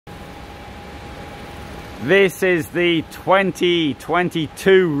This is the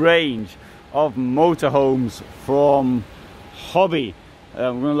 2022 range of motorhomes from Hobby.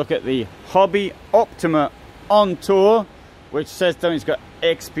 We're going to look at the Hobby Optima On Tour, which says down it's got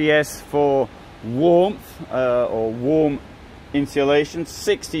XPS for warmth or warm insulation.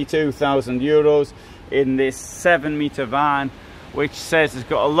 62,000 euros in this 7-meter van, which says it's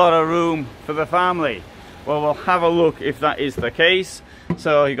got a lot of room for the family. Well, we'll have a look if that is the case.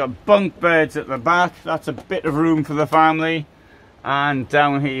 So you've got bunk beds at the back, that's a bit of room for the family. And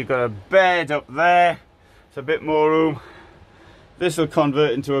down here you've got a bed up there, it's a bit more room. This will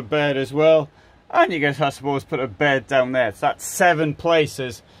convert into a bed as well. And you can, I suppose, put a bed down there. So that's 7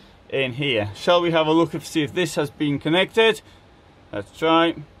 places in here. Shall we have a look and see if this has been connected? Let's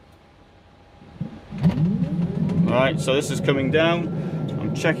try. Right, so this is coming down.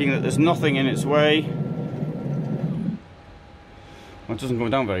 I'm checking that there's nothing in its way. Well, it doesn't go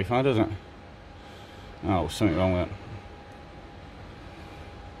down very far, does it? Oh, something wrong with it.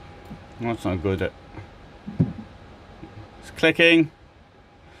 That's not good. It's clicking.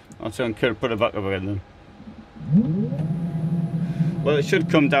 I'll try and put it back up again then. Well, it should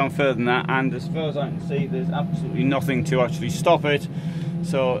come down further than that, and as far as I can see, there's absolutely nothing to actually stop it.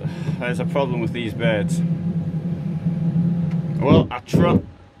 So there's a problem with these beds. Well, I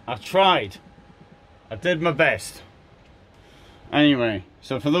tried. I did my best. Anyway,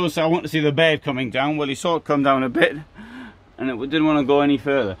 so for those that want to see the bed coming down, well, you saw it come down a bit, and it didn't want to go any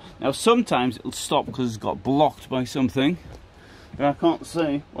further. Now, sometimes it'll stop because it's got blocked by something. But I can't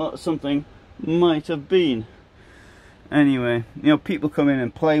say what something might have been. Anyway, you know, people come in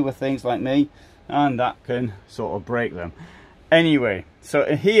and play with things like me, and that can sort of break them. Anyway, so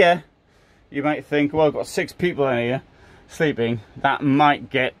in here, you might think, well, I've got 6 people in here sleeping. That might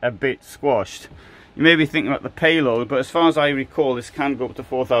get a bit squashed. You may be thinking about the payload, but as far as I recall, this can go up to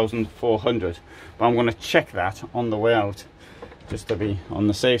 4,400. But I'm going to check that on the way out, just to be on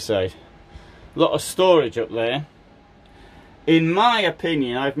the safe side. A lot of storage up there. In my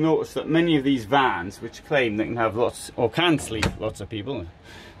opinion, I've noticed that many of these vans, which claim they can have lots, or can sleep lots of people,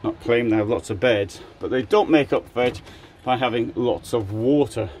 not claim they have lots of beds, but they don't make up for it by having lots of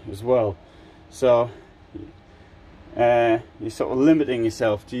water as well. So you're sort of limiting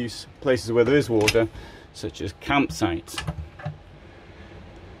yourself to use places where there is water, such as campsites.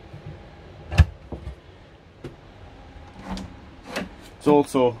 It's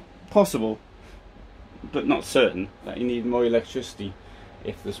also possible, but not certain, that you need more electricity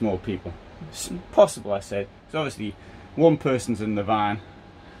if there's more people. It's possible, I said, because obviously one person's in the van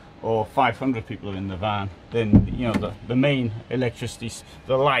or 500 people are in the van, then you know the main electricity,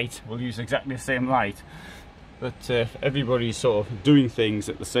 the light, will use exactly the same light. But if everybody's sort of doing things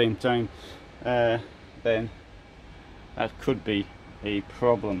at the same time, then that could be a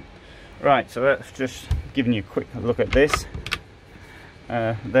problem. Right, so that's just giving you a quick look at this.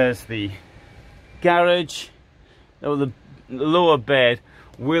 There's the garage. Oh, the lower bed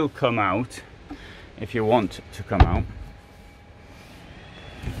will come out if you want it to come out.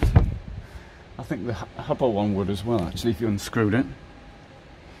 I think the upper one would as well, actually, if you unscrewed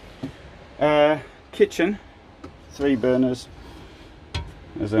it. Kitchen. 3 burners.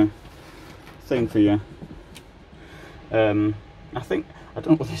 There's a thing for you. I don't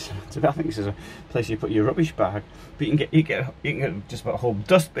know what this is. I think this is a place you put your rubbish bag, but you can get just about a whole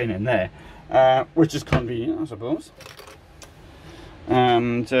dustbin in there, which is convenient, I suppose.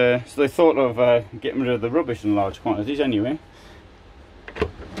 And so they thought of getting rid of the rubbish in large quantities anyway.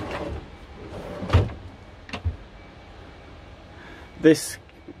 This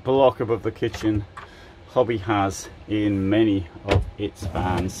block above the kitchen, Hobby has in many of its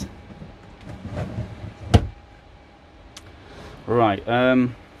vans. Right,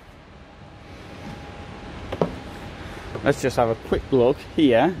 let's just have a quick look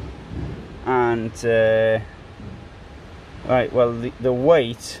here. And right, well, the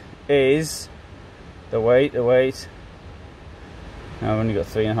weight is the weight. I've only got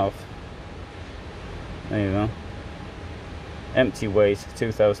 3.5. There you go. Empty weight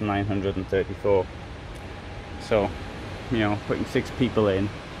 2,934. So, you know, putting 6 people in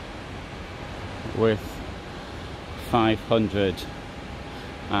with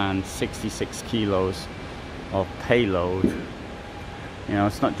 566 kilos of payload. You know,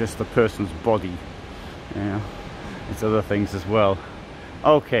 it's not just the person's body, you know, it's other things as well.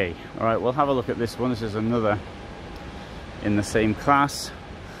 Okay, alright, we'll have a look at this one. This is another in the same class.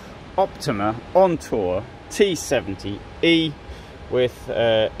 Optima On Tour T70E with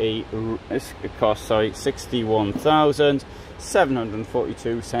it costs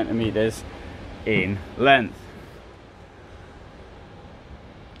 61,742 centimeters in length.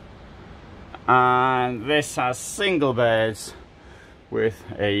 And this has single beds with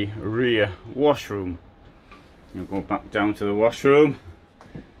a rear washroom. You'll go back down to the washroom.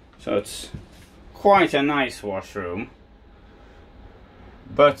 So it's quite a nice washroom,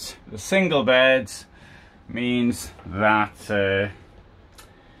 but the single beds means that you're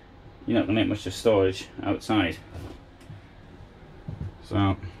not going to make much of storage outside,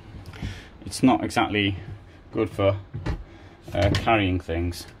 so it's not exactly good for carrying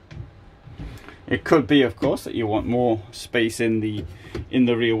things. It could be, of course, that you want more space in the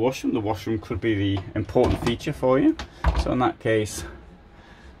rear washroom. The washroom could be the important feature for you, so in that case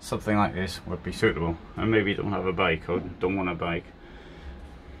something like this would be suitable. And maybe you don't have a bike or don't want a bike.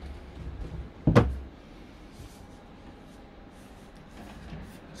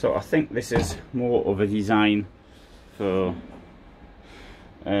 So I think this is more of a design for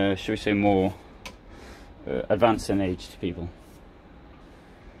should we say more advanced in aged people.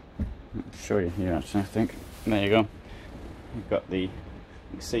 I'll show you here actually, I think. There you go. You've got the, you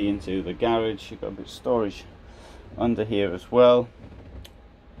can see into the garage, you've got a bit of storage under here as well.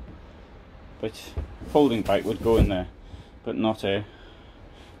 But folding bike would go in there, but not a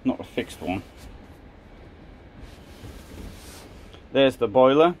fixed one. There's the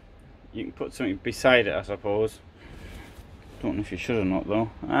boiler. You can put something beside it, I suppose. Don't know if you should or not though.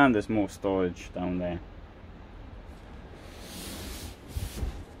 And there's more storage down there.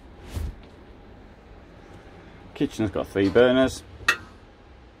 Kitchen has got 3 burners.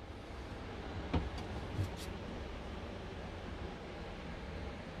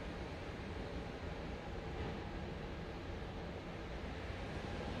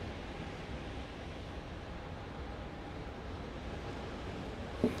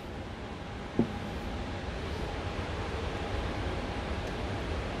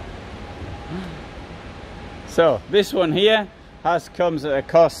 So this one here comes at a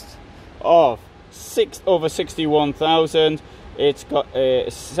cost of over 61,000. It's got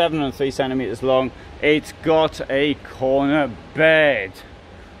 7 3 centimeters long. It's got a corner bed.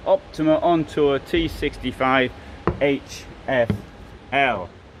 Optima On Tour T65 HFL.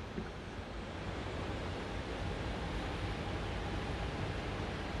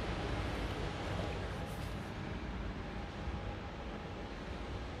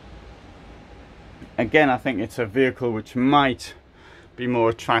 Again, I think it's a vehicle which might be more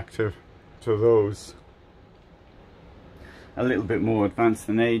attractive to those a little bit more advanced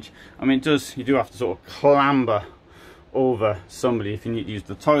in age. I mean, you do have to sort of clamber over somebody if you need to use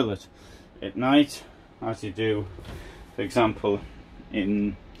the toilet at night, as you do, for example,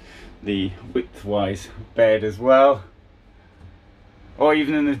 in the widthwise bed as well, or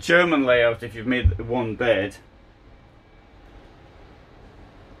even in the German layout if you've made one bed.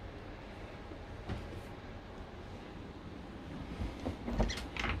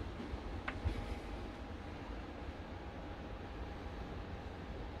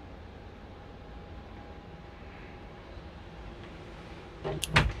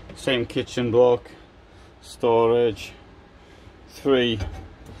 Same kitchen block, storage, 3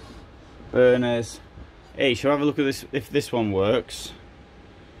 burners. Hey, shall I have a look at this, if this one works?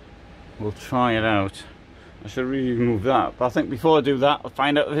 We'll try it out. I should really remove that, but I think before I do that, I'll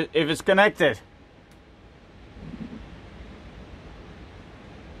find out if it's connected.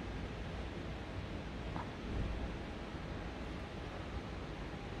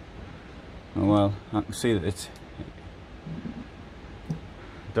 Oh well, I can see that it's...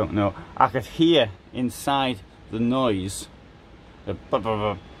 don't know. I could hear inside the noise,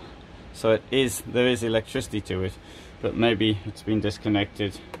 so there is electricity to it, but maybe it's been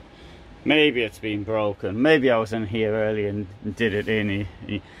disconnected, maybe it's been broken, maybe I was in here early and did it and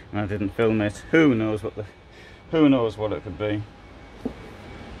I didn't film it. Who knows what it could be.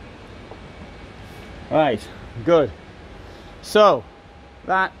 Right, good. So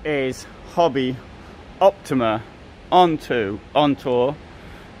that is Hobby Optima On Tour.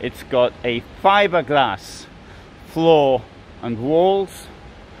 It's got a fiberglass floor and walls,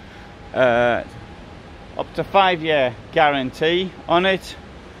 up to 5-year guarantee on it,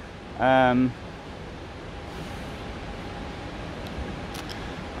 and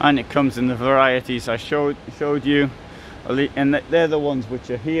it comes in the varieties I showed you, and they're the ones which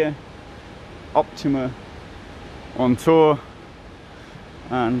are here. Optima On Tour,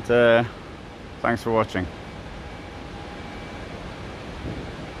 and thanks for watching.